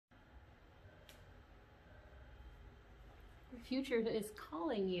future is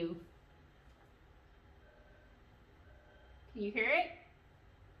calling you. Can you hear it?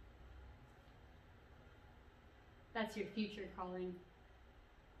 That's your future calling.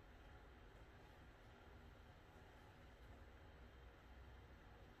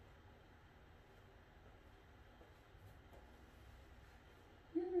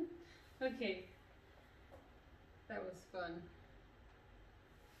 Okay, that was fun.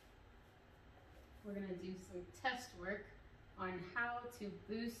 We're gonna do some test work on how to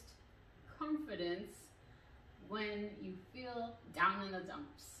boost confidence when you feel down in the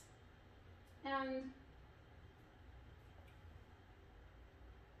dumps. And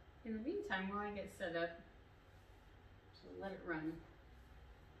in the meantime, while I get set up, so let it run.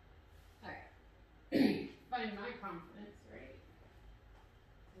 All right, find my confidence, right?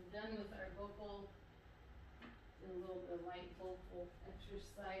 We're done with our vocal, do a little bit of light vocal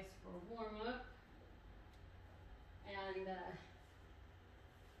exercise for warm up. And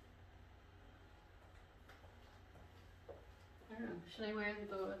I don't know, should I wear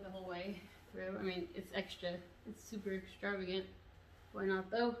the whole way through? I mean, it's extra, it's super extravagant. Why not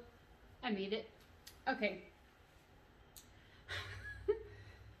though? I made it. Okay.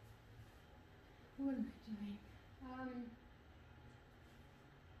 What am I doing?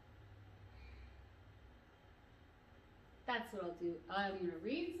 That's what I'll do. I'm gonna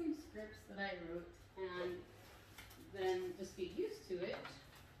read some scripts that I wrote and then just get used to it.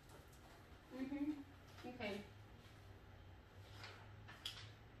 Okay.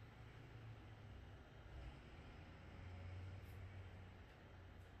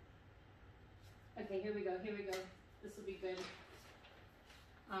 Okay, here we go, here we go. This will be good.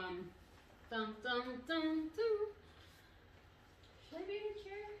 Dum, dum, dum, dum. Should I be in a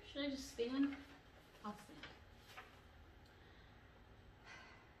chair? Should I just stand? I'll stand.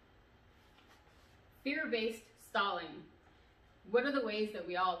 Fear-based stalling. What are the ways that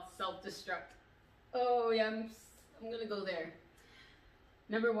we all self-destruct? Oh yeah, I'm gonna go there.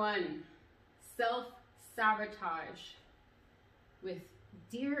 Number one, self-sabotage. With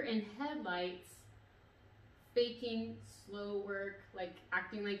deer in headlights, faking slow work, like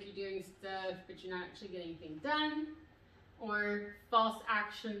acting like you're doing stuff, but you're not actually getting anything done, or false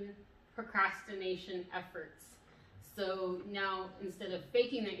action, procrastination efforts. So now, instead of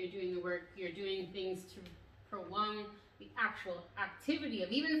faking that you're doing the work, you're doing things to prolong the actual activity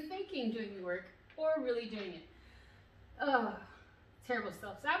of even faking doing the work or really doing it. Ugh, terrible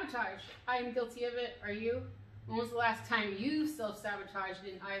self-sabotage. I am guilty of it. Are you? When was the last time you self-sabotaged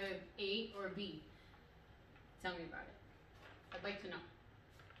in either A or B? Tell me about it. I'd like to know.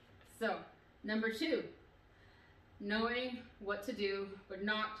 So, number two, knowing what to do, but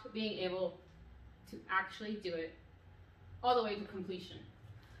not being able to actually do it all the way to completion.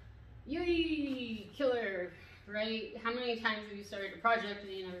 Yay, killer, right? How many times have you started a project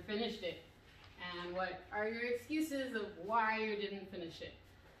and you never finished it? And what are your excuses of why you didn't finish it?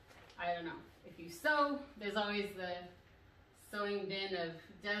 I don't know. If you sew, there's always the sewing bin of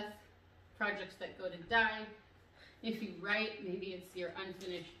death, projects that go to die. If you write, maybe it's your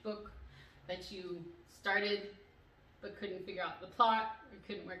unfinished book that you started but couldn't figure out the plot or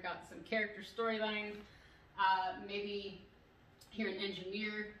couldn't work out some character storyline. Maybe you're an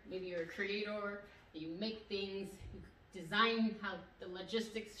engineer, maybe you're a creator, you make things, you design how the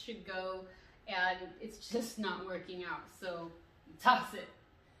logistics should go, and it's just not working out, so you toss it.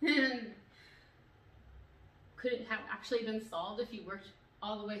 And could it have actually been solved if you worked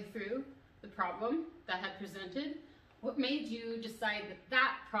all the way through the problem that had presented? What made you decide that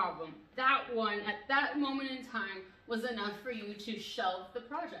that problem, that one, at that moment in time, was enough for you to shelve the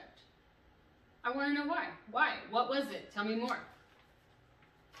project? I want to know why. Why? What was it? Tell me more.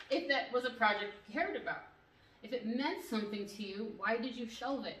 If that was a project you cared about, if it meant something to you, why did you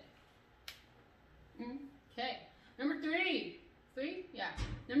shelve it? Okay. Number three. Yeah.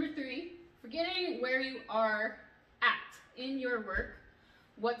 Number three, forgetting where you are at in your work,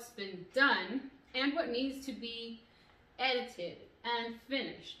 what's been done, and what needs to be edited and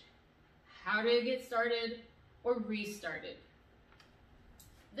finished. How to get started or restarted.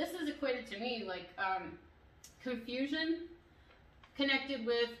 This is equated to me like confusion connected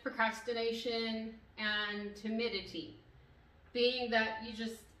with procrastination and timidity. Being that you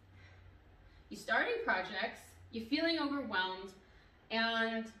starting projects, you're feeling overwhelmed,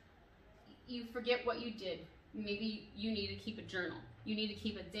 and you forget what you did. Maybe you need to keep a journal. You need to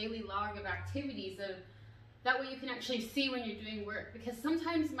keep a daily log of activities that way you can actually see when you're doing work. Because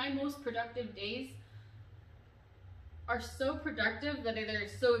sometimes my most productive days are so productive that they're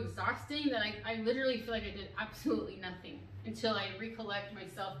so exhausting that I literally feel like I did absolutely nothing until I recollect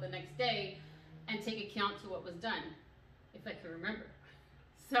myself the next day and take account to what was done. if I can remember.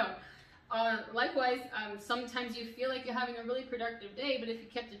 So, likewise, sometimes you feel like you're having a really productive day, but if you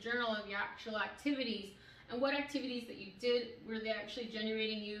kept a journal of your actual activities and what activities that you did, were they actually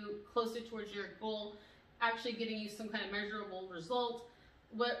generating you closer towards your goal, actually getting you some kind of measurable result?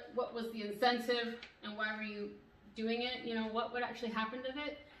 What was the incentive and why were you doing it? You know, what actually happened to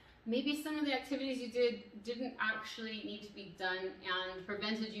it? Maybe some of the activities you did didn't actually need to be done and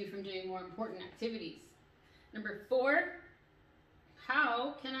prevented you from doing more important activities. Number 4,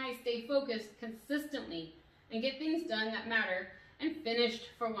 how can I stay focused consistently and get things done that matter and finished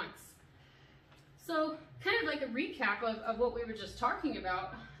for once? So kind of like a recap of what we were just talking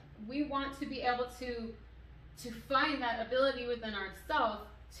about, we want to be able to find that ability within ourselves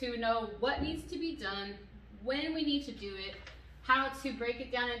to know what needs to be done, when we need to do it, how to break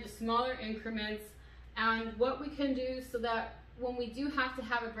it down into smaller increments, and what we can do so that when we do have to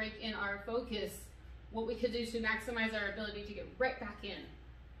have a break in our focus, what we could do to maximize our ability to get right back in.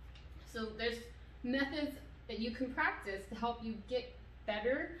 So there's methods that you can practice to help you get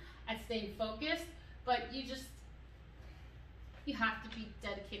better at staying focused, but you have to be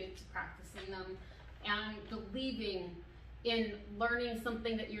dedicated to practicing them and believing in learning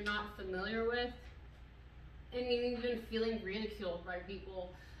something that you're not familiar with, and even feeling ridiculed by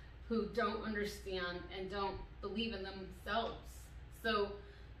people who don't understand and don't believe in themselves. So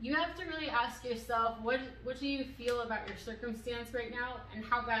you have to really ask yourself, what do you feel about your circumstance right now, and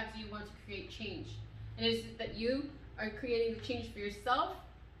how bad do you want to create change? And is it that you are creating the change for yourself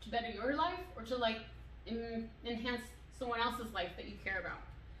to better your life, or to like enhance someone else's life that you care about?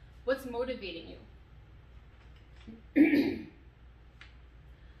 What's motivating you?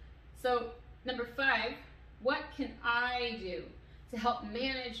 So number 5, what can I do to help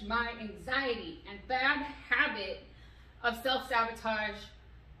manage my anxiety and bad habit of self-sabotage,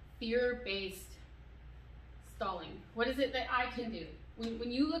 fear-based stalling? What is it that I can do?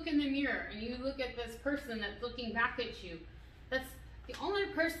 When you look in the mirror and you look at this person that's looking back at you, that's the only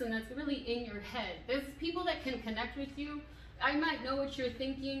person that's really in your head. There's people that can connect with you. I might know what you're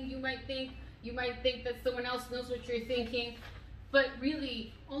thinking. You might think that someone else knows what you're thinking, but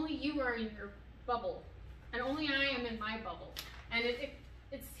really only you are in your bubble, and only I am in my bubble. And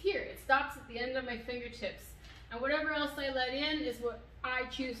it's here. It stops at the end of my fingertips, and whatever else I let in is what I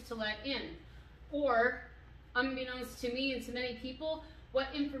choose to let in. Or, unbeknownst to me and to many people, what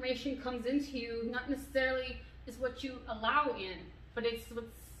information comes into you not necessarily is what you allow in, but it's what's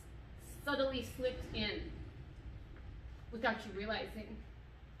subtly slipped in without you realizing.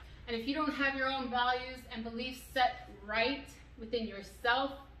 And if you don't have your own values and beliefs set right within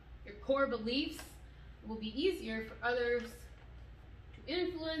yourself, your core beliefs, it will be easier for others to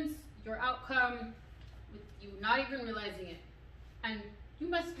influence your outcome with you not even realizing it. And you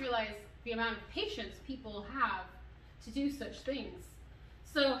must realize the amount of patience people have to do such things.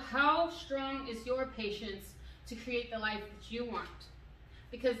 So how strong is your patience to create the life that you want?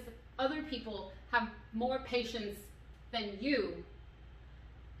 Because other people have more patience than you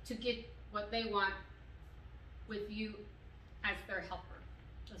to get what they want with you as their helper.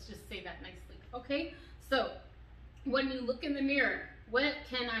 Let's just say that nicely, okay? So when you look in the mirror, what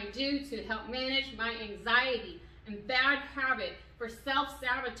can I do to help manage my anxiety and bad habit for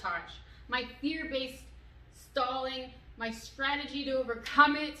self-sabotage, my fear-based stalling, my strategy to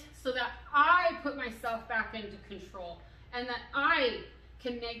overcome it so that I put myself back into control, and that I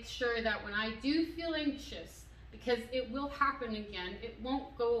can make sure that when I do feel anxious, because it will happen again, it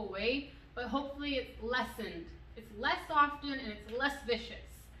won't go away, but hopefully it's lessened. It's less often and it's less vicious.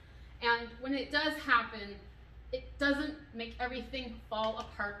 And when it does happen, it doesn't make everything fall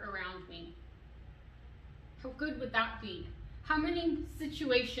apart around me. How good would that be? How many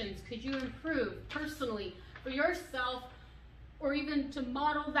situations could you improve personally for yourself, or even to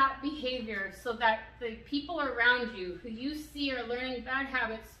model that behavior so that the people around you who you see are learning bad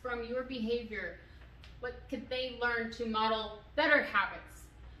habits from your behavior, what could they learn to model better habits?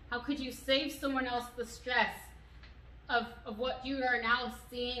 How could you save someone else the stress of what you are now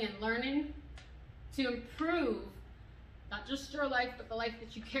seeing and learning to improve not just your life, but the life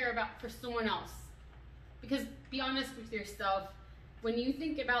that you care about for someone else? Because be honest with yourself, when you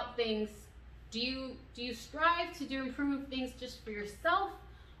think about things, do you strive to improve things just for yourself,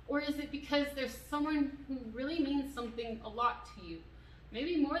 or is it because there's someone who really means something a lot to you,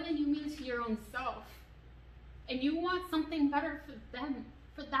 maybe more than you mean to your own self, and you want something better for them,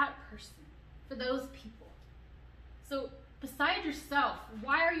 for that person, for those people? So beside yourself,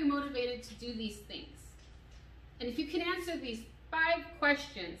 why are you motivated to do these things? And if you can answer these 5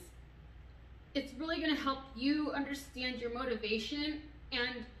 questions, it's really going to help you understand your motivation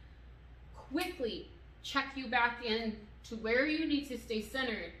and quickly check you back in to where you need to stay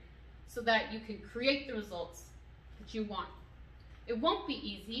centered so that you can create the results that you want. It won't be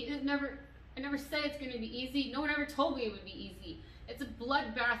easy. I never said it's going to be easy. No one ever told me it would be easy. It's a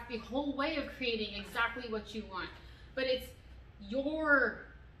bloodbath, the whole way of creating exactly what you want. But it's your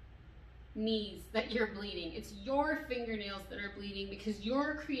knees that you're bleeding. It's your fingernails that are bleeding because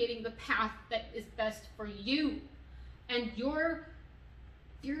you're creating the path that is best for you. And you're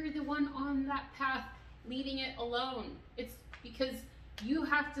the one on that path leading it alone. It's because you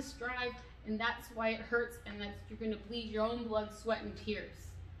have to strive, and that's why it hurts, and that's you're going to bleed your own blood, sweat, and tears.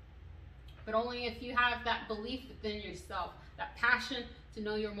 But only if you have that belief within yourself, that passion to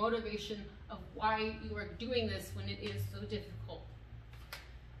know your motivation of why you are doing this when it is so difficult.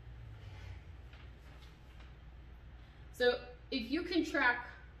 So if you can track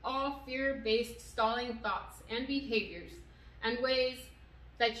all fear-based stalling thoughts and behaviors and ways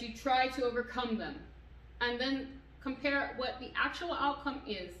that you try to overcome them, and then compare what the actual outcome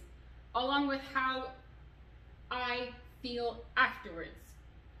is, along with how I feel afterwards.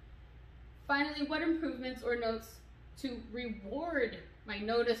 Finally, what improvements or notes to reward my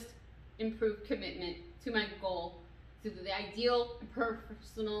noticed improved commitment to my goal, to the ideal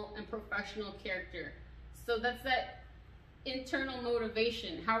personal and professional character. So that's that internal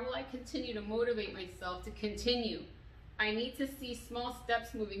motivation. How will I continue to motivate myself to continue? I need to see small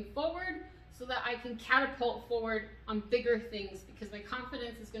steps moving forward so that I can catapult forward on bigger things, because my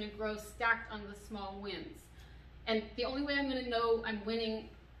confidence is going to grow stacked on the small wins. And the only way I'm going to know I'm winning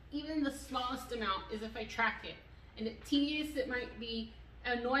even the smallest amount is if I track it. And it's tedious, it might be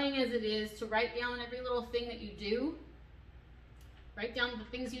annoying as it is to write down every little thing that you do. Write down the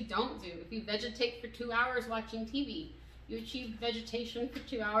things you don't do. If you vegetate for 2 hours watching TV, you achieved vegetation for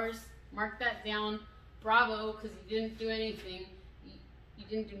 2 hours, mark that down. Bravo, because you didn't do anything. You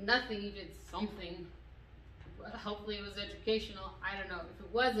didn't do nothing, you did something. Hopefully it was educational. I don't know. If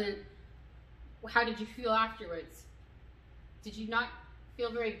it wasn't, how did you feel afterwards? Did you not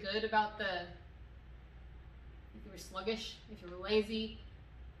feel very good about if you were sluggish, if you were lazy?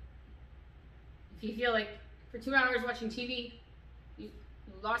 If you feel like for 2 hours watching TV, you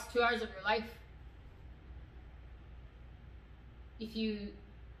lost 2 hours of your life? If you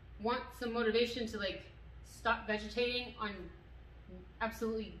want some motivation to stop vegetating on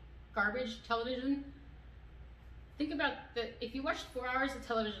absolutely garbage television, think about that. If you watched 4 hours of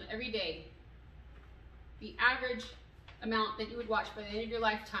television every day, the average amount that you would watch by the end of your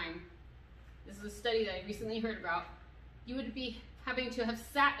lifetime, this is a study that I recently heard about, you would be having to have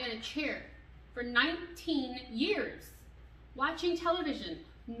sat in a chair for 19 years watching television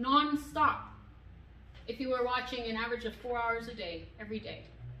non-stop if you were watching an average of 4 hours a day every day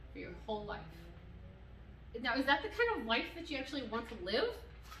for your whole life. Now, is that the kind of life that you actually want to live?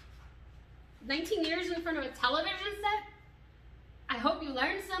 19 years in front of a television set? I hope you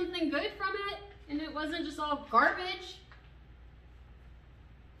learned something good from it and it wasn't just all garbage.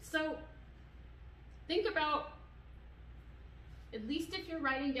 So think about, at least if you're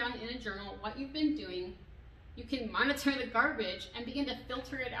writing down in a journal what you've been doing, you can monitor the garbage and begin to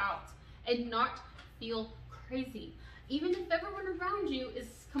filter it out and not feel crazy. Even if everyone around you is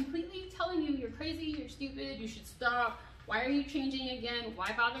completely telling you you're crazy, you're stupid, you should stop, why are you changing again,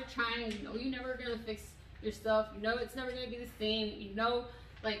 why bother trying, you know you're never gonna fix your stuff, you know it's never gonna be the same, you know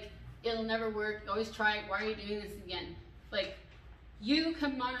it'll never work, you always try it, why are you doing this again? You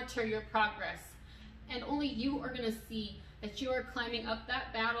can monitor your progress, and only you are gonna see that you are climbing up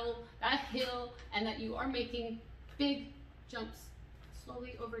that that hill, and that you are making big jumps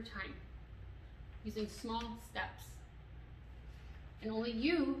slowly over time, using small steps. And only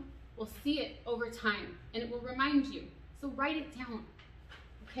you will see it over time, and it will remind you. So write it down,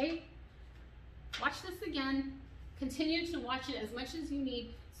 okay? Watch this again. Continue to watch it as much as you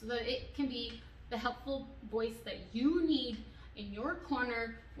need so that it can be the helpful voice that you need in your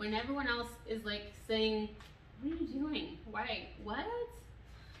corner when everyone else is saying, what are you doing? Why? What?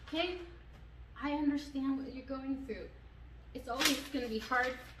 Okay? I understand what you're going through. It's always going to be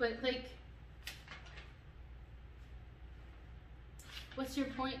hard, but what's your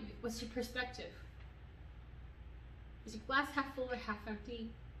point? What's your perspective? Is your glass half full or half empty?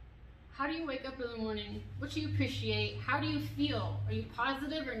 How do you wake up in the morning? What do you appreciate? How do you feel? Are you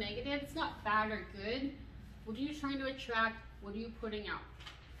positive or negative? It's not bad or good. What are you trying to attract? What are you putting out?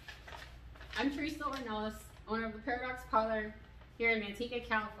 I'm Teresa Ornelas, owner of the Paradox Parlor here in Manteca,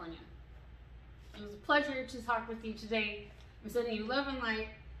 California. It was a pleasure to talk with you today. I'm sending you love and light.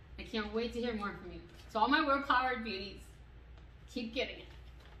 I can't wait to hear more from you. To all my world-powered beauties, keep getting it.